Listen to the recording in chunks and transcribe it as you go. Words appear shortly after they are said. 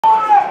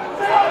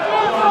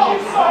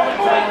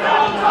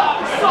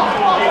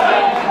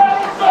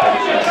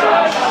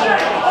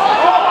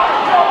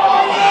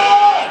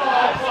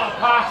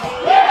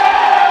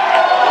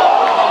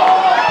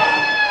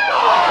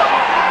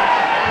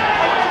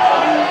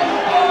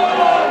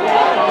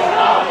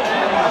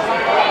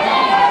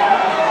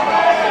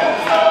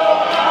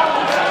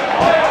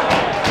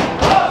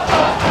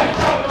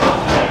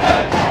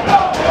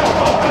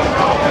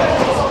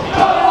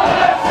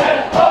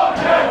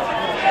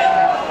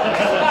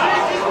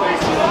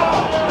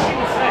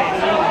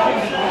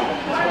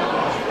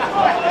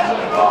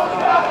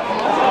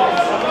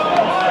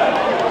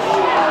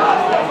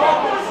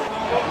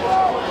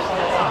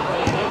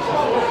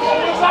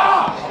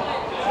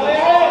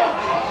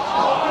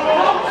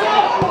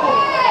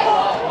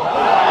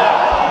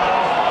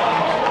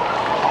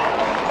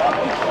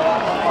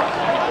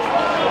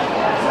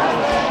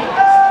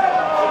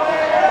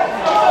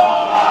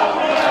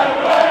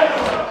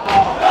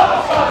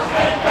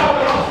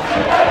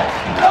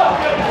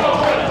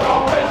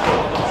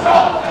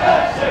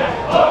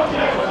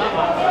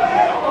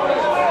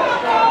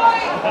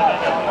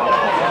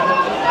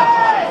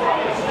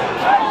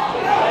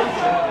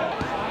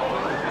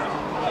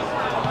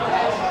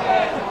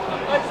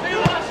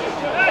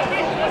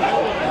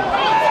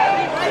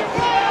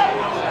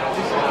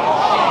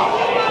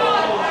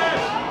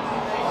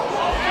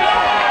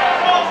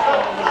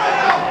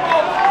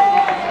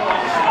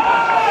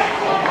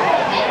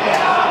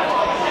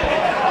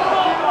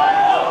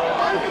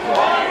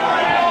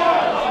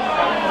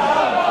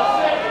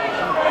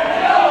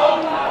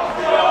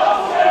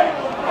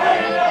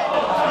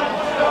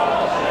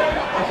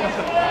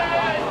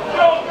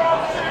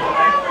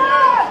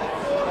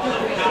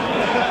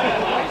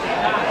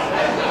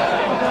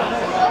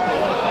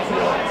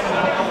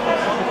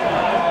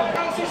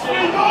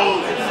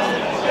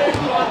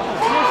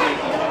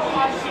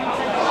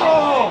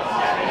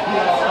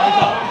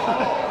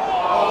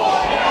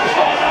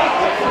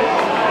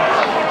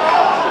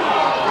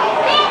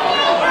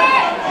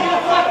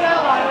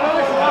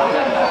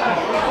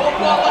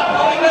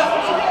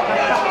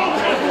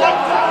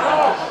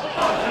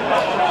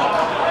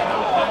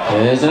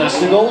There's an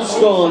extra goal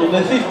scored,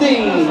 number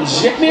 15,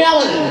 Jeremy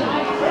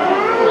Allen.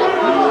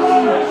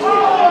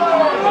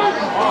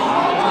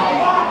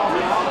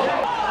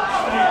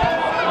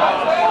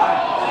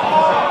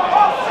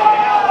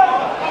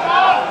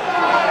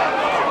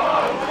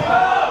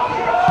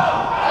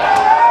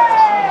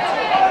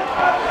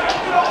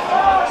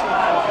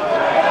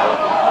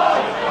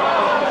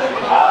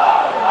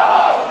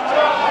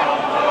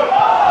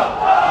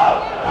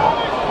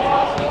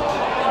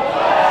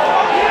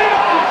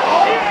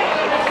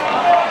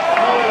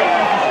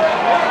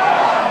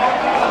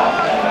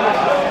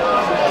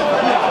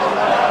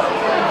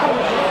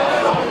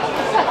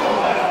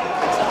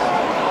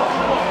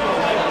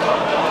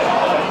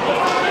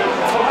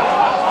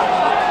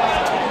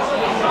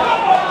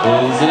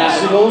 There's an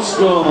extra goal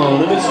scored,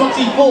 number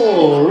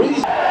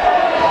 24.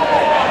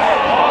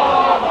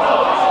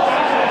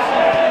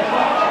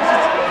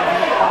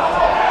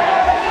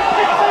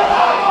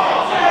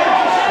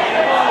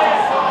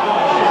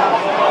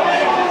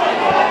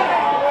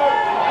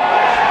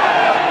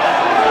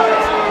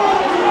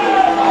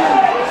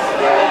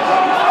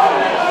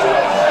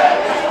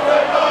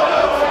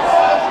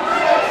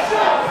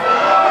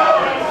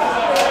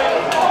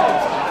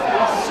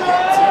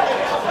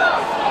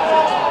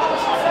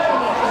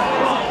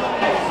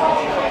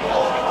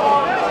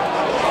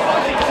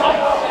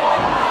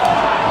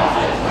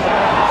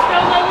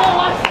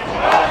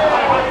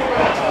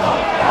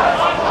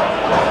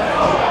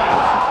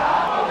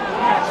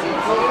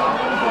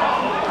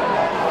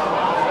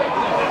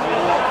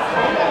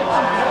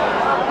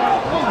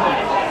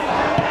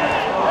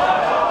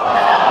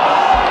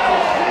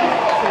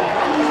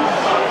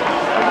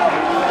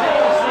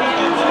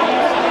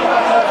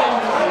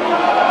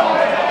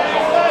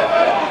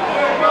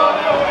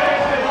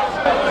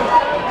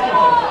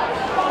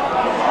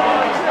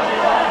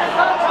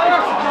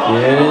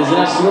 Here's an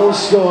extra goal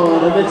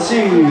scored, number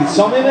 2,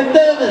 Tommy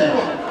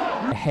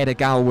McDermott. Header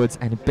goalwards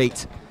and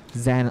beat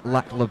Zan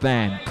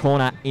Laban.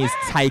 Corner is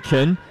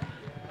taken.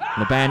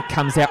 Laban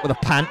comes out with a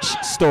punch.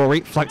 Story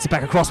floats it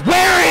back across.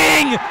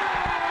 Waring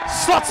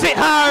slots it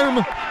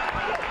home.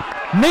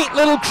 Neat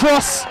little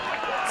cross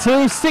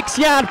to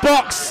 6-yard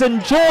box,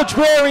 and George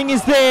Waring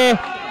is there.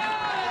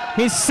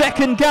 His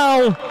second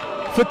goal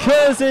for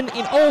Curzon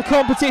in all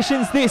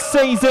competitions this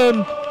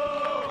season.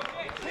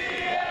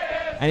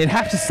 And you'd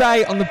have to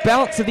say, on the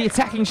balance of the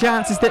attacking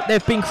chances that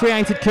they've been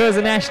created,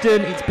 Curzon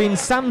Ashton, it's been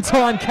some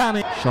time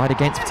coming. Shied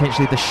against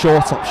potentially the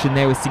short option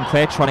there with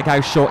Sinclair, trying to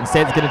go short.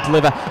 Instead, he's going to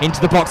deliver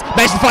into the box.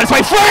 Managed to find his way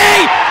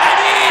free!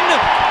 And in!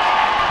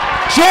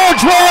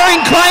 George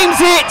Waring claims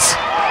it!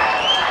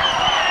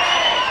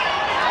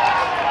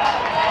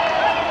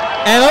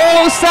 And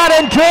all of a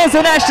sudden,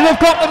 Curzon Ashton have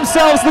got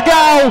themselves the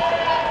goal.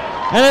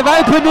 And they've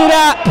opened it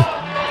up.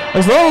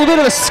 There's a little bit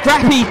of a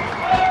scrappy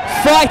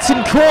fight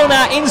and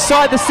corner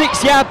inside the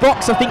 6-yard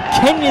box. I think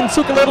Kenyon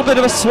took a little bit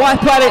of a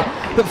swipe at it,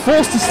 but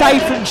forced a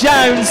save from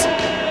Jones.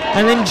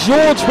 And then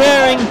George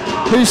Waring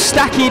who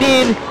stuck it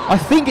in. I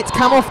think it's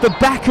come off the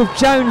back of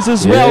Jones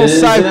as well,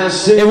 so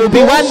it will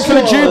be one for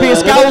the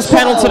dubious goals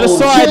panel to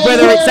decide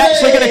whether it's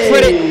actually going to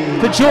credit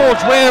for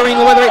George Waring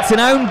or whether it's an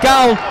own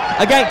goal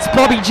against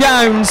Bobby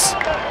Jones.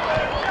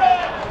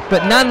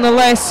 But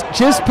nonetheless,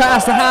 just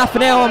past the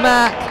half-an-hour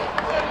mark.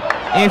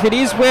 If it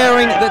is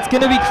Waring that's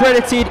going to be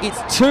credited, it's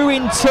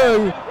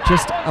 2-2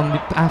 just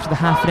after the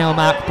half-an-hour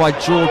mark by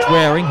George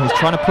Waring, who's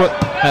trying to put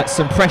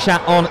some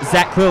pressure on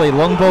Zach Lilly.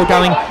 Long ball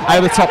going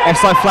over the top.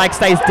 Offside flag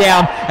stays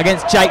down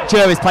against Jake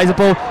Jervis. Plays the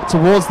ball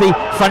towards the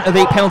front of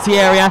the penalty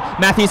area.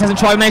 Matthews hasn't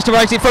tried, managed to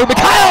rotate it through.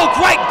 Mikhail,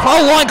 great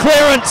pole line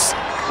clearance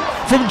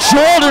from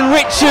Jordan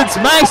Richards.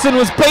 Mason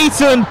was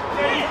beaten.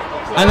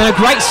 And then a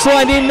great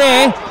slide in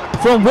there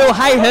from Will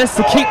Hayhurst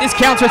to keep this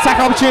counter-attack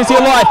opportunity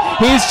alive.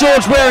 Here's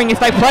George Waring. If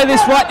they play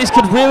this right, this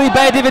could really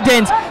bear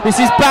dividends. This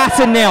is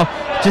Barton now,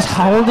 just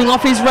holding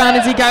off his run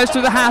as he goes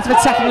through the heart of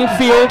attacking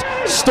midfield.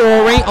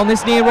 Story on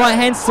this near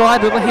right-hand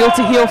side, little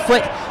heel-to-heel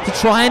flick to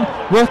try and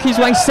work his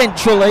way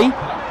centrally.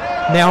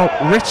 Now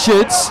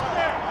Richards,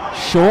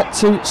 short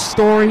to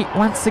Story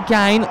once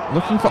again,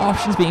 looking for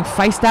options, being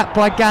faced up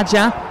by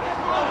Gudger.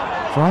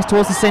 Drives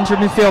towards the centre of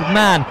midfield.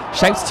 Mann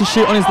shapes to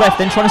shoot on his left,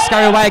 then trying to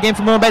scurry away again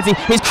from Murabedzi.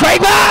 Here's Craig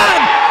Mann!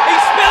 He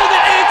spilled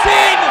it and it's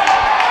in!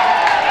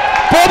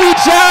 Bobby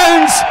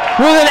Jones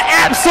with an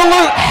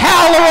absolute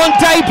howler on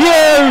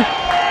debut.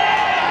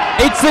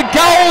 It's a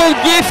goal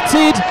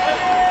gifted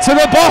to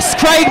the boss,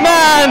 Craig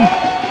Mann.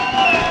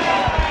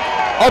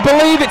 I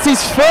believe it's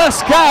his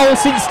first goal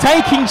since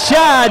taking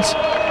charge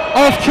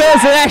of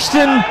Curzon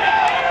Ashton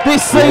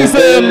this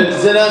season.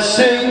 Curzon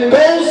Ashton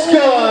goal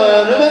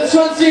scorer, number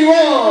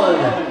 21,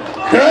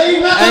 Craig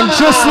Mann. And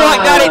just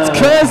like that, it's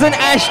Curzon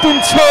Ashton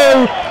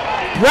 2,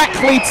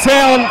 Brackley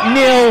Town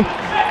 0.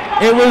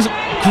 It was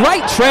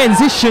great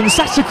transition,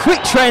 such a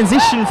quick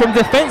transition from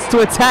defence to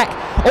attack.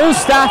 All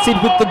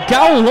started with the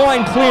goal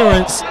line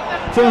clearance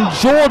from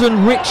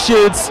Jordan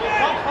Richards.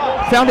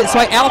 Found its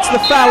way out to the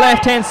far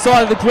left-hand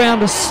side of the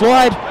ground. A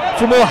slide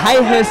from Will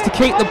Hayhurst to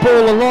keep the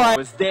ball alive.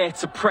 Was there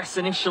to press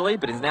initially,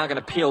 but is now going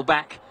to peel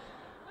back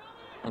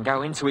and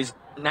go into his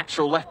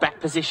natural left-back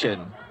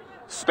position.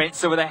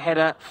 Spencer with a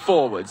header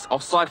forwards.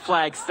 Offside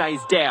flag stays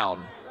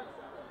down.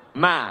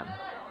 Mann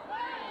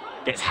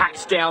gets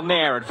hacked down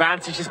there.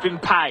 Advantage has been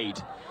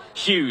paid.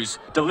 Hughes,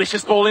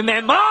 delicious ball in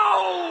there.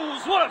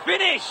 Moles! What a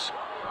finish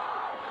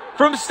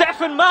from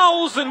Stefan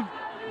Moles, and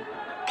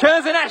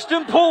Curzon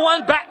Ashton pull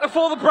one back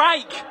before the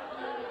break.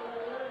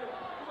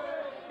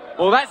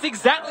 Well, that's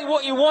exactly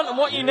what you want and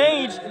what you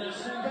need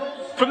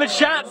from the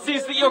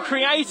chances that you're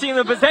creating,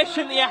 the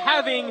possession that you're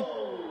having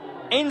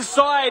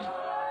inside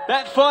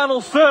that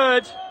final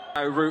third.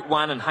 Route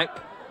one and hope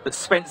that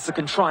Spencer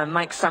can try and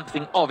make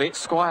something of it.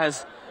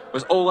 Squires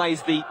was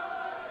always the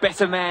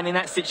better man in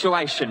that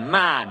situation.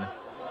 Mann,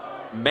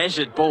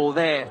 measured ball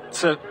there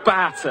to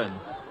Barton.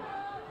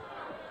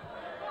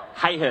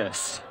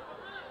 Hayhurst.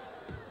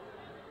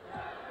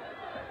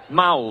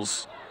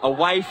 Moles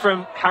away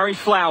from Harry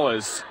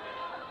Flowers.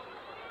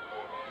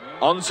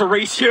 On to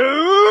Reece Hughes.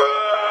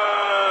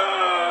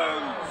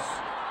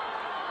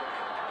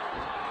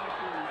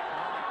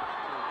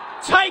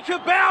 Take a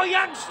bow,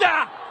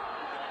 youngster.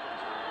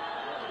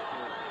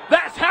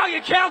 That's how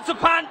you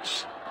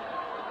counter-punch.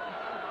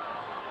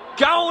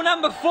 Goal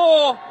number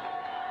 4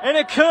 in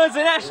a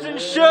Curzon Ashton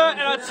shirt,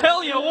 and I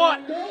tell you what,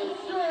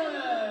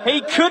 he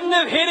couldn't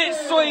have hit it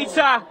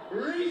sweeter.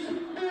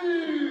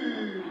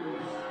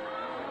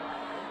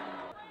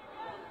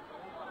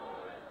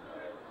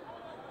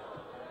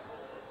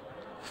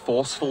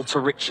 Forceful to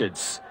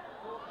Richards.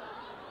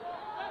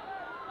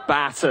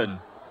 Barton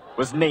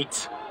was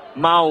neat.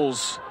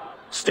 Moles.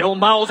 Still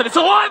Moles, and it's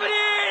alive and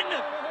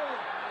in!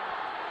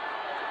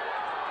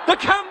 The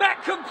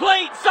comeback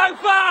complete so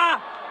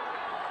far!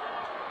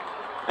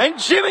 And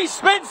Jimmy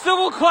Spencer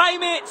will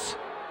claim it.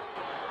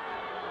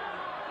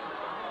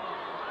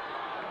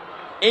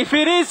 If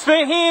it is for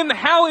him,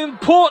 how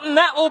important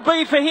that will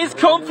be for his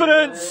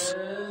confidence.